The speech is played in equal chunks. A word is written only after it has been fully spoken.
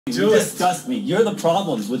You disgust me. You're the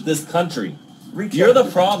problems with this country. You're the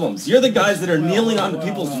problems. You're the guys that are kneeling onto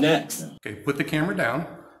people's necks. Okay, put the camera down.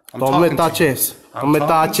 Don't me touches. Don't me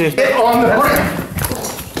touches. Get on the ground.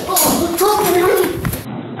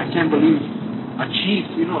 I can't believe a chief,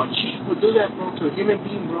 a chief would do that, bro, to a human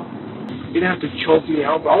being, bro. He didn't have to choke me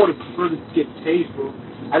out, bro. I would have preferred to get tased, bro.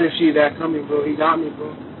 I didn't see that coming, bro. He got me,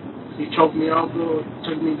 bro. He choked me out, bro.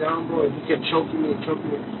 Took me down, bro. He kept choking me and choking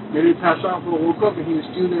me. Maybe he passed out, bro. Woke up and he was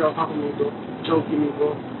still there on top of me, bro. Choking me,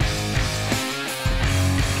 bro.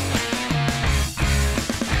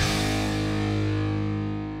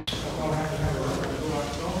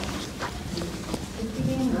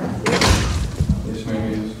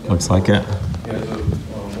 Looks like it. He has a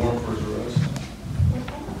warrant for his arrest.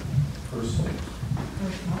 First.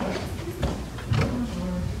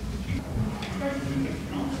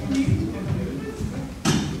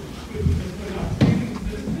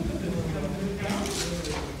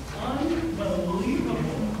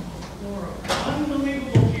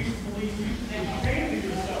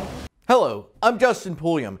 Hello, I'm Justin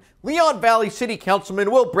Pulliam. Leon Valley City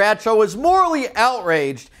Councilman Will Bradshaw was morally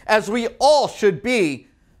outraged, as we all should be,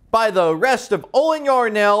 by the arrest of Owen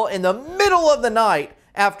Yarnell in the middle of the night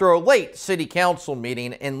after a late city council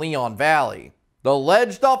meeting in Leon Valley. The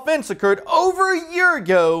alleged offense occurred over a year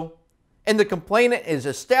ago, and the complainant is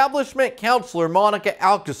establishment councilor Monica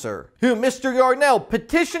Alcacer, who Mr. Yarnell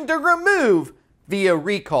petitioned to remove via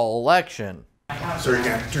recall election. Sir, you're going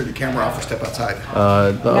to have to turn the camera off or step outside.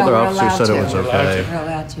 The other officer said it was okay. We're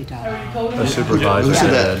allowed to, Doc. The supervisor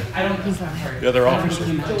said. He's not here. The other officer.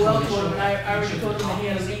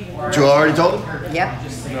 Joel already told him? Yep.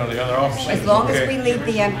 No, the other officer. As long as we leave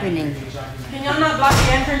the opening. Can y'all not block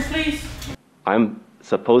the entrance, please? I'm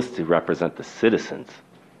supposed to represent the citizens.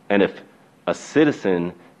 And if a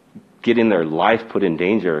citizen getting their life put in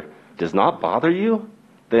danger does not bother you,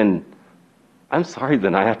 then I'm sorry,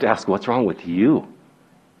 then I have to ask what's wrong with you.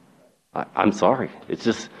 I'm sorry. It's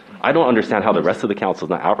just, I don't understand how the rest of the council is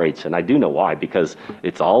not outraged, and I do know why, because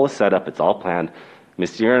it's all a setup, it's all planned.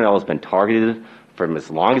 Mr. Yarnell has been targeted from as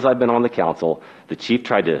long as I've been on the council. The chief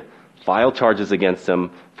tried to file charges against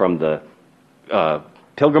him from the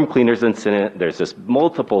Pilgrim Cleaners incident. There's just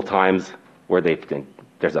multiple times where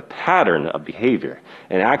there's a pattern of behavior.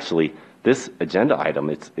 And actually, this agenda item,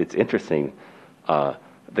 it's interesting.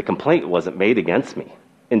 The complaint wasn't made against me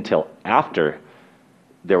until after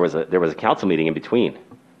there was a council meeting in between.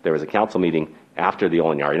 There was a council meeting after the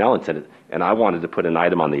Owen Yarnell incident, and I wanted to put an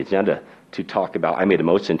item on the agenda to talk about, I made a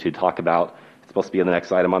motion to talk about, it's supposed to be on the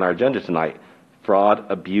next item on our agenda tonight, fraud,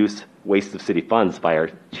 abuse, waste of city funds by our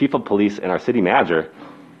chief of police and our city manager,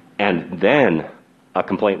 and then a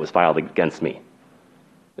complaint was filed against me.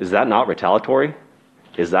 Is that not retaliatory?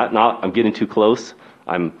 Is that not, I'm getting too close?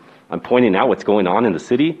 I'm pointing out what's going on in the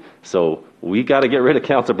city, so we got to get rid of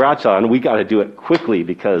Councilor Bradshaw, and we got to do it quickly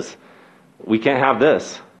because we can't have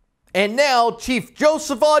this. And now, Chief Joe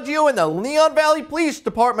Salvaggio and the Leon Valley Police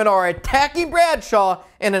Department are attacking Bradshaw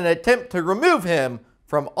in an attempt to remove him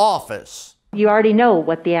from office. You already know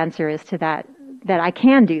what the answer is to that I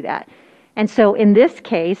can do that. And so in this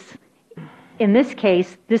case,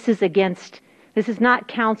 this is not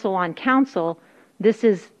council on council, this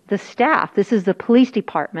is the staff, this is the police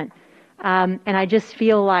department. And I just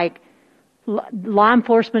feel like law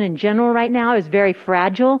enforcement in general right now is very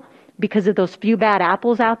fragile because of those few bad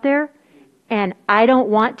apples out there. And I don't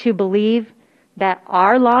want to believe that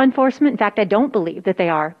our law enforcement, in fact, I don't believe that they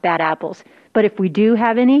are bad apples. But if we do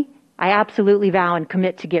have any, I absolutely vow and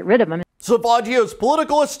commit to get rid of them. Salvaggio's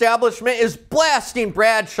political establishment is blasting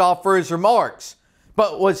Bradshaw for his remarks.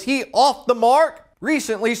 But was he off the mark?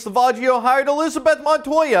 Recently, Salvaggio hired Elizabeth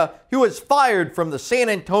Montoya, who was fired from the San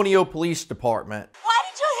Antonio Police Department. Why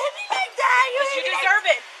did you hit me like that? You deserve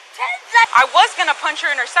it. I was gonna punch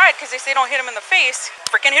her in her side because they say don't hit him in the face.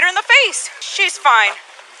 Freaking hit her in the face. She's fine.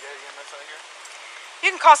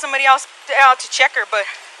 You can call somebody else out to check her, but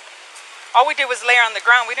all we did was lay her on the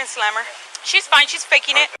ground. We didn't slam her. She's fine. She's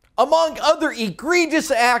faking it. Among other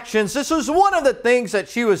egregious actions, this was one of the things that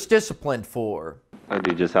she was disciplined for. I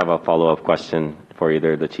do just have a follow-up question for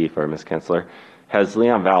either the chief or Ms. Kensler. Has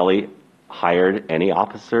Leon Valley hired any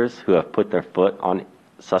officers who have put their foot on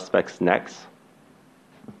suspects' necks?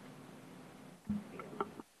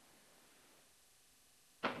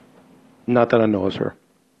 Not that I know of, sir.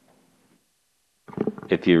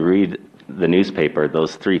 If you read the newspaper,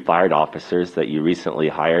 those 3 fired officers that you recently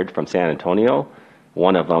hired from San Antonio,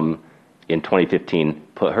 one of them in 2015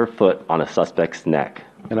 put her foot on a suspect's neck.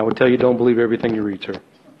 And I would tell you, don't believe everything you read, sir.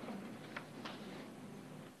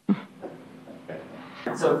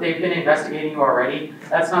 So if they've been investigating you already,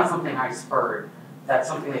 that's not something I spurred. That's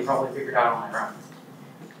something they probably figured out on their own.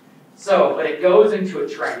 So, but it goes into a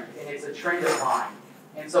trend, and it's a trend of lying.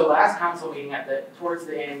 And so last council meeting, towards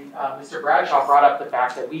the end, Mr. Bradshaw brought up the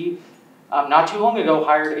fact that we, not too long ago,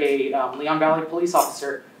 hired a Leon Valley police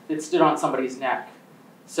officer that stood on somebody's neck.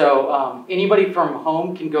 So anybody from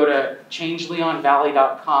home can go to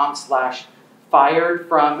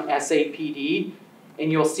changeleonvalley.com/fired-from-SAPD, and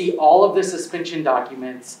you'll see all of the suspension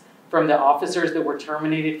documents from the officers that were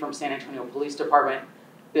terminated from San Antonio Police Department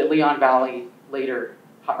that Leon Valley later,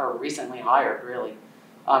 or recently hired, really.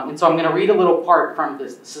 And so I'm going to read a little part from the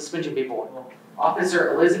suspension paperwork.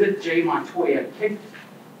 Officer Elizabeth J. Montoya kicked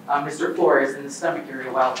Mr. Flores in the stomach area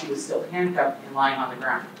while he was still handcuffed and lying on the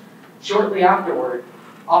ground. Shortly afterward,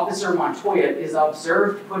 Officer Montoya is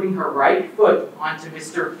observed putting her right foot onto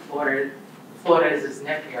Mr. Flores'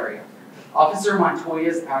 neck area. Officer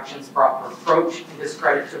Montoya's actions brought reproach and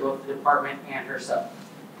discredit to both the department and herself.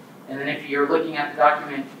 And then if you're looking at the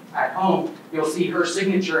document at home, you'll see her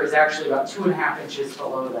signature is actually about 2.5 inches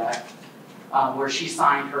below that, where she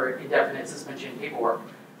signed her indefinite suspension paperwork.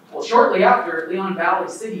 Well, shortly after, Leon Valley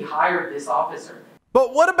City hired this officer.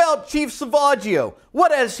 But what about Chief Salvaggio?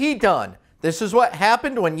 What has he done? This is what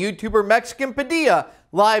happened when YouTuber Mexican Padilla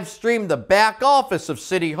live streamed the back office of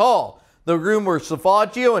City Hall, the room where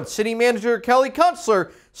Salvaggio and City Manager Kelly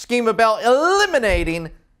Kunstler scheme about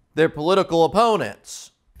eliminating their political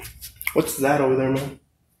opponents. What's that over there, man?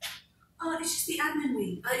 It's just the admin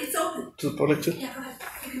wing. It's open. To the public too? Yeah, go ahead.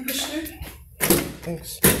 You can push through.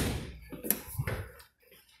 Thanks.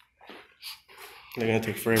 They're gonna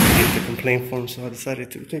take forever to get the complaint form, so I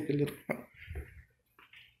decided to take a little.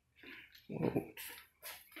 Whoa.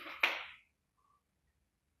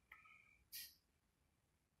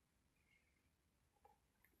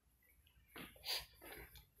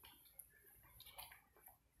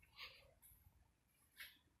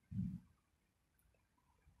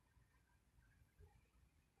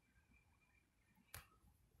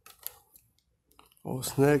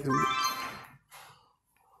 What's next?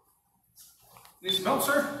 Need some help,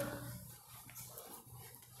 sir?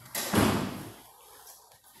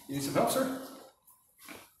 You need some help, sir?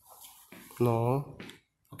 No.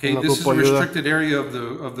 Okay, no this is a ayuda. restricted area of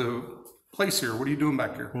the place here. What are you doing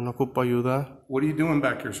back here? Yo no ocupo ayuda. What are you doing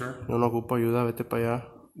back here, sir? Yo no ocupo ayuda. Vete para allá.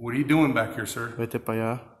 What are you doing back here, sir? Vete para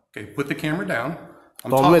allá. Okay, put the camera down.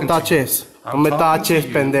 No me taches. No me taches,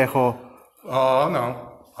 pendejo. Oh, no.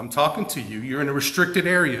 I'm talking to you. You're in a restricted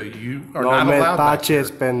area. You are no not me allowed back here.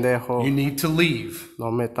 taches, pendejo. You need to leave. No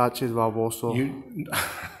me taches, baboso.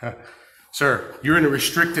 Sir, you're in a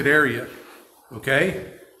restricted area,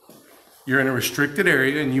 okay? You're in a restricted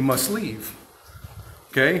area and you must leave,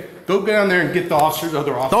 okay? Go down there and get the officers,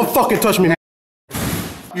 other officers. Don't fucking touch me.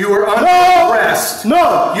 You are under arrest.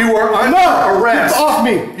 No! You are under arrest. Get off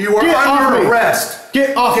me! You are under arrest.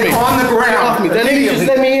 Get off me! Get on the ground. Get off me! Then you just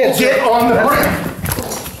let me in. Get on the ground.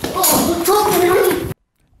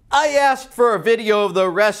 I asked for a video of the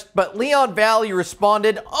arrest, but Leon Valley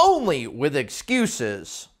responded only with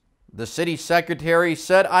excuses. The city secretary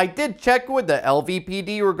said, I did check with the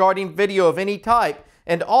LVPD regarding video of any type,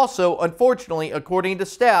 and also, unfortunately, according to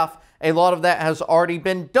staff, a lot of that has already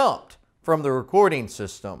been dumped from the recording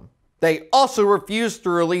system. They also refused to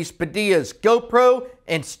release Padilla's GoPro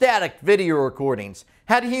and static video recordings.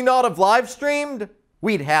 Had he not have live streamed,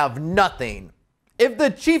 we'd have nothing. If the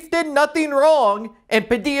chief did nothing wrong, and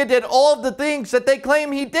Padilla did all of the things that they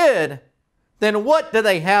claim he did, then what do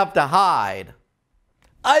they have to hide?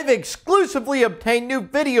 I've exclusively obtained new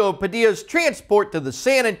video of Padilla's transport to the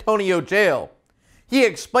San Antonio jail. He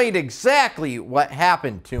explained exactly what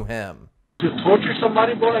happened to him. To torture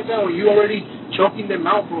somebody, bro, like that, when you already choking them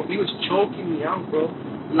out, bro. He was choking me out, bro.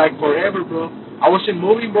 Like forever, bro. I wasn't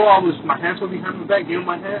moving, bro. My hands were behind my back, gave him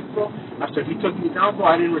my hands, bro. After he took me down, bro,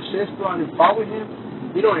 I didn't resist, bro. I didn't follow him.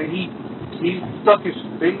 You know, and he stuck his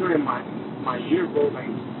finger in my ear, bro. Like,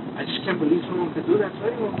 I just can't believe someone could do that to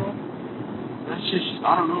anyone, bro. That's just,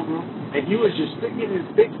 I don't know, bro. And he was just sticking his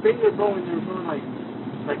big finger, bro, in there, bro. Like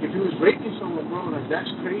if he was raping someone, bro. Like, that's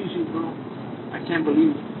crazy, bro. I can't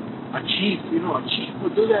believe a chief, you know, a chief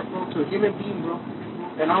would do that, bro, to a human being, bro.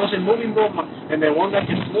 And I wasn't moving, bro. And then one guy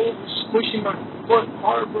just moved, squishing my foot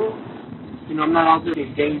hard, bro. You know, I'm not out there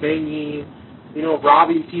gang banging, you know,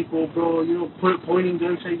 robbing people, bro. You know, pointing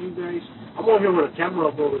guns at you guys. I'm over here with a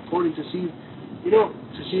camera, bro, recording to see, you know,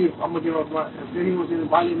 to see if I'm gonna get off if anyone's gonna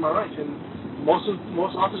violate my rights. And most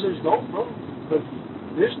officers don't, bro. But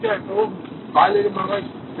this guy, bro, violated my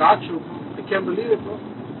rights. Gotcha, bro. I can't believe it, bro.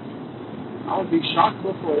 I would be shocked,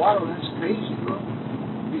 bro, for a while. That's crazy, bro.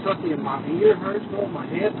 My ear hurts, bro. My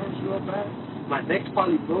head hurts real bad. My neck's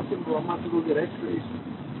probably broken, bro. I'm about to go get x-rays.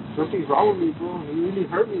 Something's wrong with me, bro. He really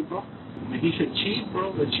hurt me, bro. And he said, chief,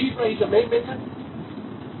 bro. The chief, right? He's the main man.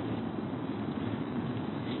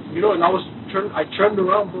 You know, and I turned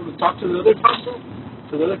around, bro, to talk to the other cop, bro.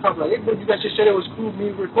 To the other cop, like, hey, bro, you guys just said it was cool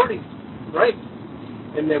me recording, right?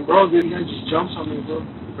 And then, bro, the guy just jumps on me, bro,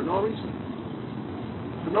 for no reason.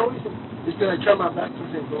 For no reason. Just because I turned my back to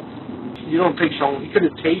him, bro. You don't take someone. He could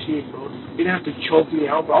have tased me, bro. He didn't have to choke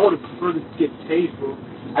me out, bro. I would have preferred to get tased, bro.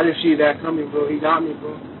 I didn't see that coming, bro. He got me,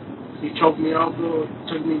 bro. He choked me out, bro.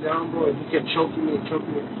 Took me down, bro. And he kept choking me and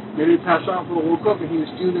choking me. Maybe he passed out, bro. Woke up and he was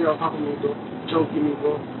still there on top of me, bro. Choking me,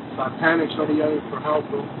 bro. So I panicked, started yelling for help,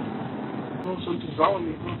 bro. Bro, something's wrong with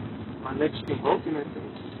me, bro. My neck's been broken, I think.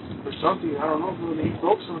 Or something. I don't know, bro. He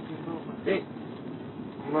broke something, bro. I think.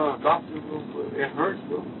 I'm not a doctor, bro, but it hurts,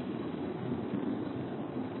 bro.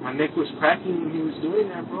 My neck was cracking when he was doing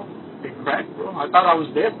that, bro. It cracked, bro. I thought I was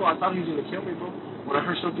dead, bro. I thought he was going to kill me, bro. When I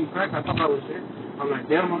heard something crack, I thought I was dead. I'm like,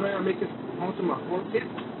 damn, I'm not going to make it home to my poor kid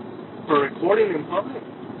for recording in public.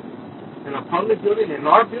 In a public building, in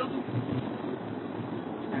our building.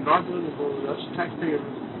 In our building, bro. That's taxpayer.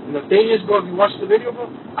 And the thing is, bro, if you watch the video, bro,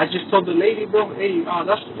 I just told the lady, bro, hey,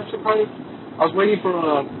 that's the problem. I was waiting for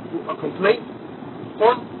a complaint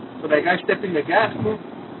form for that guy stepping the gas, bro.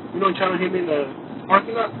 You know, trying to hit me in the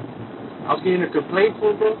parking lot. I was getting a complaint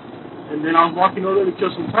for, bro. And then I was walking over to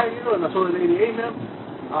kill some time, you know, and I told the lady, hey, ma'am,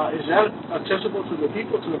 is that accessible to the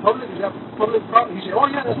people, to the public? Is that public property? He said,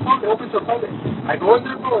 oh, yeah, that's public. Open to the public. I go in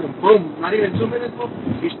there, bro, and boom, not even 2 minutes, bro,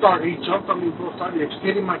 he jumped on me, bro, started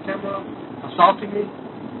extending my camera, assaulting me.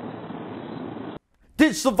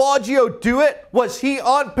 Did Salvaggio do it? Was he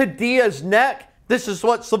on Padilla's neck? This is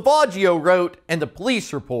what Salvaggio wrote in the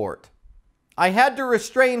police report. I had to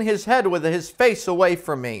restrain his head with his face away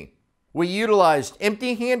from me. We utilized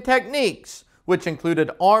empty hand techniques, which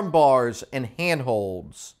included arm bars and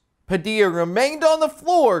handholds. Padilla remained on the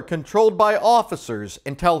floor, controlled by officers,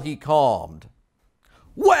 until he calmed.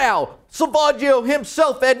 Wow! Salvaggio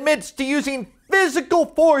himself admits to using physical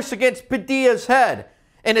force against Padilla's head,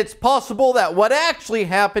 and it's possible that what actually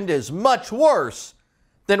happened is much worse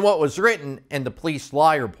than what was written in the police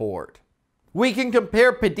lie report. We can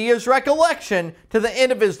compare Padilla's recollection to the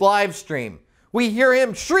end of his live stream. We hear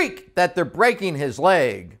him shriek that they're breaking his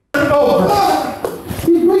leg. He's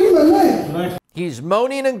breaking my leg. He's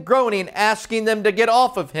moaning and groaning, asking them to get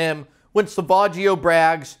off of him when Salvaggio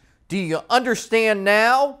brags, do you understand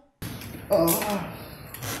now?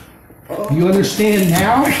 You understand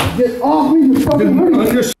now? Get off me, you fucking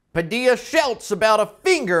hurt. Padilla shouts about a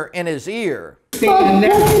finger in his ear. Understand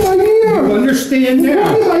now? You understand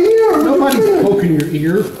now? Nobody's poking your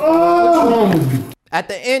ear. What's wrong with you? At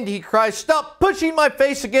the end, he cries, stop pushing my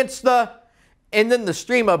face against the... And then the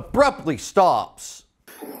stream abruptly stops.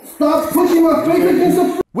 Stop pushing my face against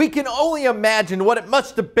the... We can only imagine what it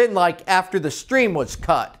must have been like after the stream was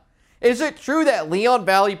cut. Is it true that Leon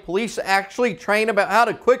Valley police actually train about how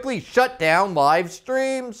to quickly shut down live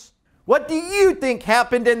streams? What do you think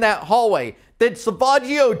happened in that hallway? Did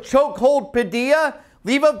Salvaggio chokehold Padilla?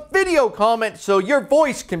 Leave a video comment so your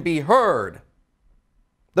voice can be heard.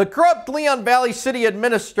 The corrupt Leon Valley City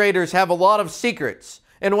administrators have a lot of secrets,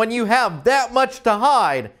 and when you have that much to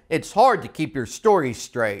hide, it's hard to keep your story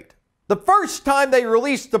straight. The first time they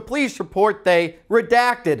released the police report, they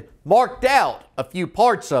redacted, marked out a few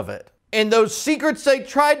parts of it. And those secrets they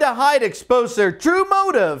tried to hide exposed their true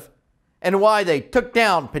motive and why they took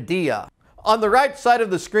down Padilla. On the right side of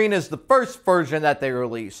the screen is the first version that they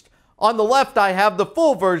released. On the left, I have the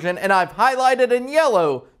full version, and I've highlighted in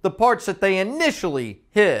yellow the parts that they initially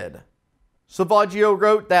hid. Salvaggio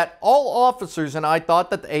wrote that all officers and I thought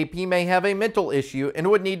that the AP may have a mental issue and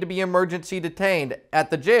would need to be emergency detained at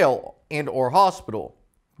the jail and or hospital.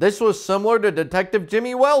 This was similar to Detective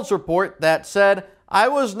Jimmy Wells' report that said, I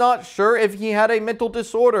was not sure if he had a mental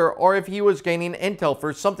disorder or if he was gaining intel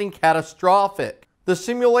for something catastrophic. The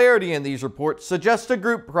similarity in these reports suggests a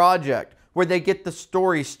group project where they get the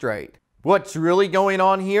story straight. What's really going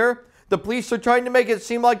on here? The police are trying to make it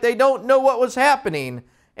seem like they don't know what was happening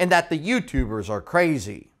and that the YouTubers are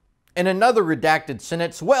crazy. In another redacted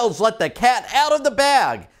sentence, Wells let the cat out of the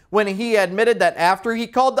bag when he admitted that after he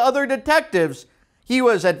called the other detectives, he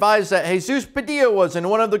was advised that Jesus Padilla was in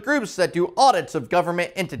one of the groups that do audits of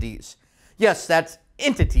government entities. Yes, that's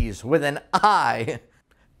entities with an I.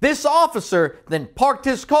 This officer then parked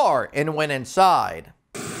his car and went inside.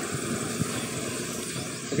 I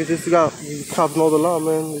guess these cops know the law,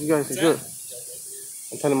 man. These guys are good.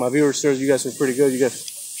 I'm telling my viewers, sir, you guys are pretty good. You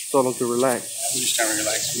guys told them to relax. I'm just trying to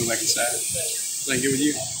relax. Go back inside. Blanket with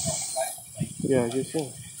you? Yeah, I guess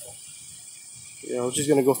so. Yeah, I was just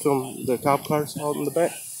gonna go film the cop cars out in the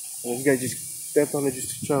back. And you guys just definitely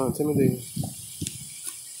just trying to intimidate me.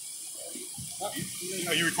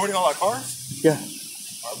 Are you recording all our cars? Yeah.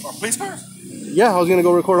 Our police cars? Yeah, I was gonna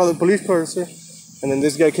go record all the police cars, sir. And then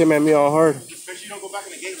this guy came at me all hard. Make sure you don't go back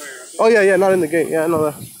in the gate right here. Oh yeah, not in the gate. Yeah, I know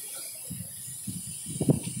that.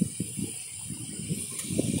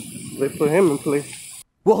 They put him in place.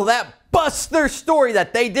 Well, that busts their story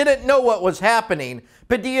that they didn't know what was happening.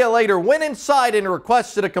 Padilla later went inside and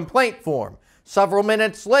requested a complaint form. Several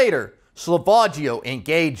minutes later, Salvaggio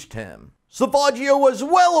engaged him. Salvaggio was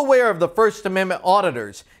well aware of the First Amendment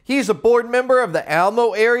auditors. He's a board member of the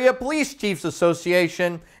Alamo Area Police Chiefs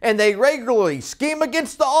Association, and they regularly scheme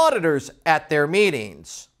against the auditors at their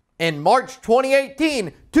meetings. In March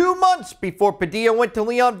 2018, 2 months before Padilla went to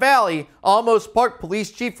Leon Valley, Alamos Park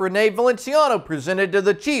Police Chief Rene Valenciano presented to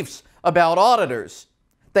the chiefs about auditors.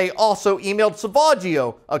 They also emailed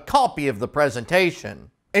Salvaggio a copy of the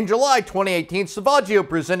presentation. In July 2018, Salvaggio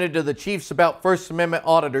presented to the chiefs about First Amendment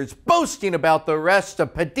auditors, boasting about the arrest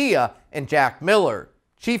of Padilla and Jack Miller.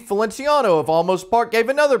 Chief Valenciano of Alamos Park gave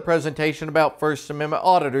another presentation about First Amendment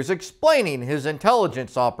auditors, explaining his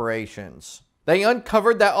intelligence operations. They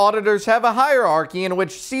uncovered that auditors have a hierarchy in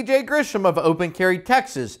which C.J. Grisham of Open Carry,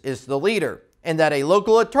 Texas is the leader, and that a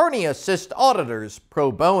local attorney assists auditors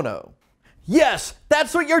pro bono. Yes,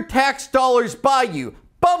 that's what your tax dollars buy you.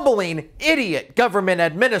 Bumbling, idiot government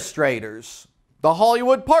administrators. The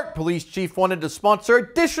Hollywood Park Police Chief wanted to sponsor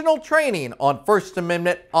additional training on First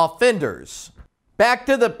Amendment offenders. Back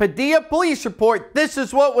to the Padilla Police Report, this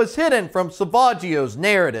is what was hidden from Salvaggio's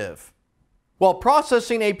narrative. While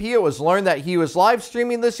processing APO, it was learned that he was live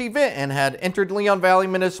streaming this event and had entered Leon Valley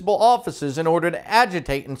municipal offices in order to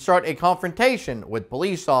agitate and start a confrontation with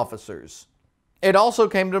police officers. It also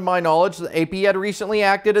came to my knowledge that AP had recently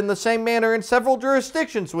acted in the same manner in several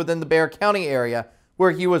jurisdictions within the Bexar County area,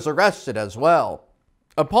 where he was arrested as well.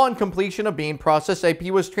 Upon completion of being processed, AP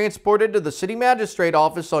was transported to the city magistrate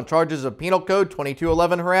office on charges of Penal Code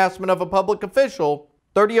 2211 harassment of a public official,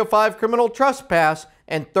 3005 criminal trespass,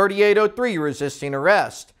 and 3803 resisting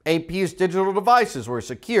arrest. AP's digital devices were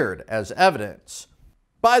secured as evidence.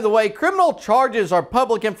 By the way, criminal charges are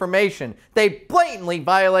public information. They blatantly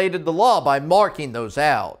violated the law by marking those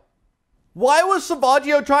out. Why was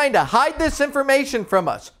Salvaggio trying to hide this information from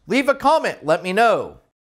us? Leave a comment, let me know.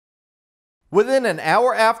 Within an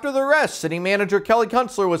hour after the arrest, City Manager Kelly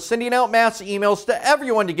Kunstler was sending out mass emails to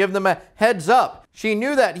everyone to give them a heads up. She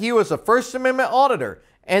knew that he was a First Amendment auditor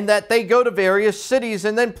and that they go to various cities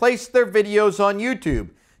and then place their videos on YouTube.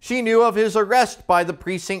 She knew of his arrest by the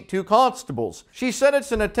Precinct 2 constables. She said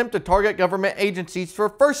it's an attempt to target government agencies for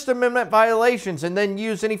First Amendment violations and then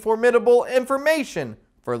use any formidable information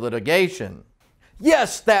for litigation.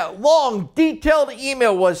 Yes, that long, detailed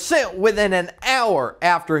email was sent within an hour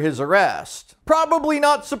after his arrest. Probably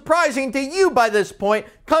not surprising to you by this point,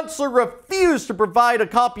 Kunstler refused to provide a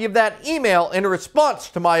copy of that email in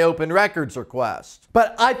response to my open records request.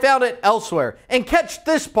 But I found it elsewhere, and catch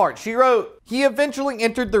this part, she wrote, he eventually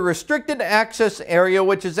entered the restricted access area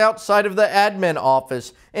which is outside of the admin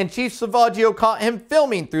office, and Chief Salvaggio caught him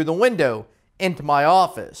filming through the window into my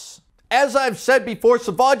office. As I've said before,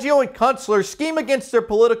 Salvaggio and Kunstler scheme against their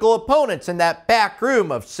political opponents in that back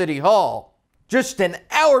room of City Hall. Just an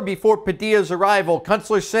hour before Padilla's arrival,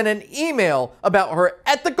 Kunstler sent an email about her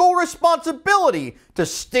ethical responsibility to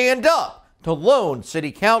stand up to lone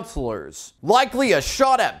city councilors. Likely a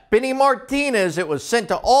shot at Benny Martinez, it was sent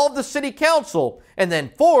to all of the city council and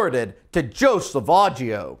then forwarded to Joe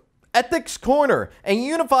Salvaggio. Ethics Corner, a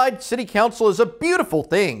unified city council is a beautiful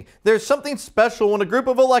thing. There's something special when a group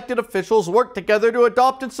of elected officials work together to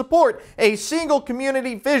adopt and support a single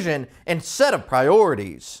community vision and set of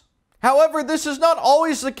priorities. However, this is not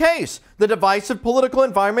always the case. The divisive political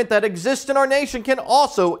environment that exists in our nation can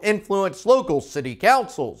also influence local city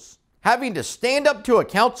councils. Having to stand up to a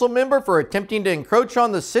council member for attempting to encroach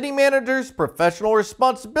on the city manager's professional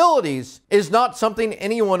responsibilities is not something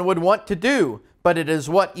anyone would want to do, but it is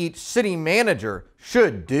what each city manager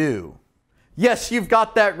should do. Yes, you've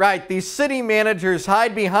got that right. These city managers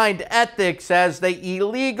hide behind ethics as they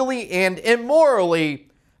illegally and immorally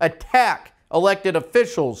attack elected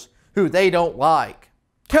officials who they don't like.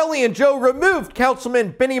 Kelly and Joe removed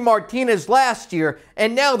Councilman Benny Martinez last year,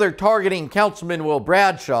 and now they're targeting Councilman Will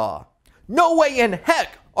Bradshaw. No way in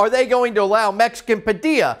heck are they going to allow Mexican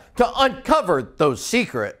Padilla to uncover those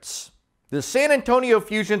secrets. The San Antonio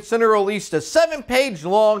Fusion Center released a 7-page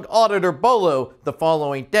long auditor bolo the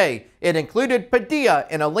following day. It included Padilla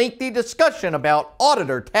in a lengthy discussion about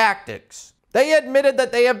auditor tactics. They admitted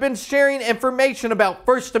that they have been sharing information about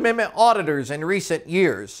First Amendment auditors in recent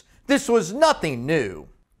years. This was nothing new.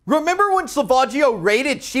 Remember when Salvaggio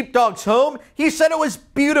raided Sheepdog's home? He said it was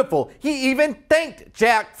beautiful. He even thanked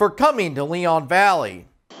Jack for coming to Leon Valley.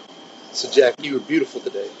 So Jack, you were beautiful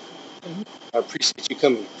today. I appreciate you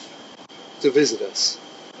coming to visit us.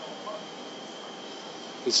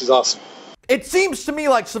 This is awesome. It seems to me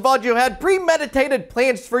like Salvaggio had premeditated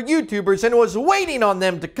plans for YouTubers and was waiting on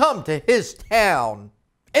them to come to his town.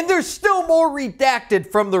 And there's still more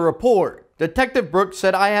redacted from the report. Detective Brooks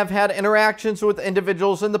said, I have had interactions with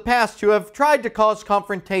individuals in the past who have tried to cause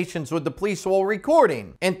confrontations with the police while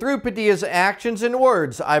recording, and through Padilla's actions and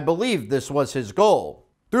words, I believe this was his goal.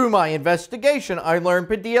 Through my investigation, I learned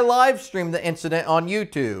Padilla live-streamed the incident on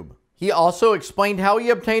YouTube. He also explained how he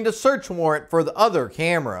obtained a search warrant for the other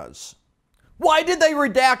cameras. Why did they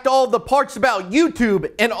redact all of the parts about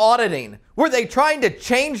YouTube and auditing? Were they trying to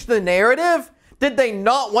change the narrative? Did they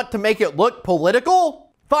not want to make it look political?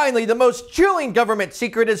 Finally, the most chilling government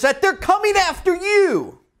secret is that they're coming after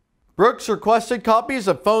you! Brooks requested copies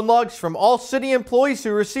of phone logs from all city employees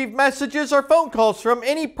who received messages or phone calls from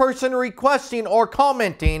any person requesting or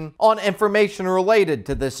commenting on information related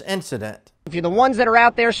to this incident. If you're the ones that are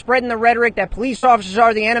out there spreading the rhetoric that police officers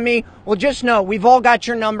are the enemy, well, just know we've all got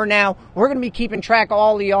your number now. We're going to be keeping track of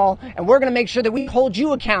all of y'all, and we're going to make sure that we hold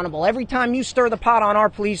you accountable every time you stir the pot on our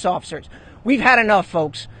police officers. We've had enough,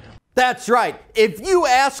 folks. That's right. If you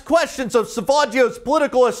ask questions of Salvaggio's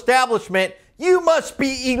political establishment, you must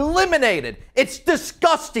be eliminated. It's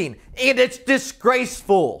disgusting and it's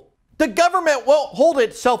disgraceful. The government won't hold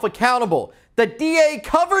itself accountable. The DA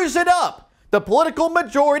covers it up. The political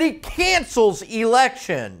majority cancels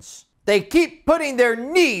elections. They keep putting their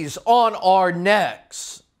knees on our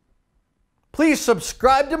necks. Please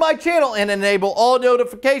subscribe to my channel and enable all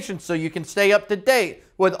notifications so you can stay up to date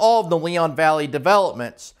with all of the Leon Valley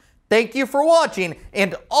developments. Thank you for watching,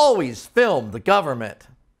 and always film the government.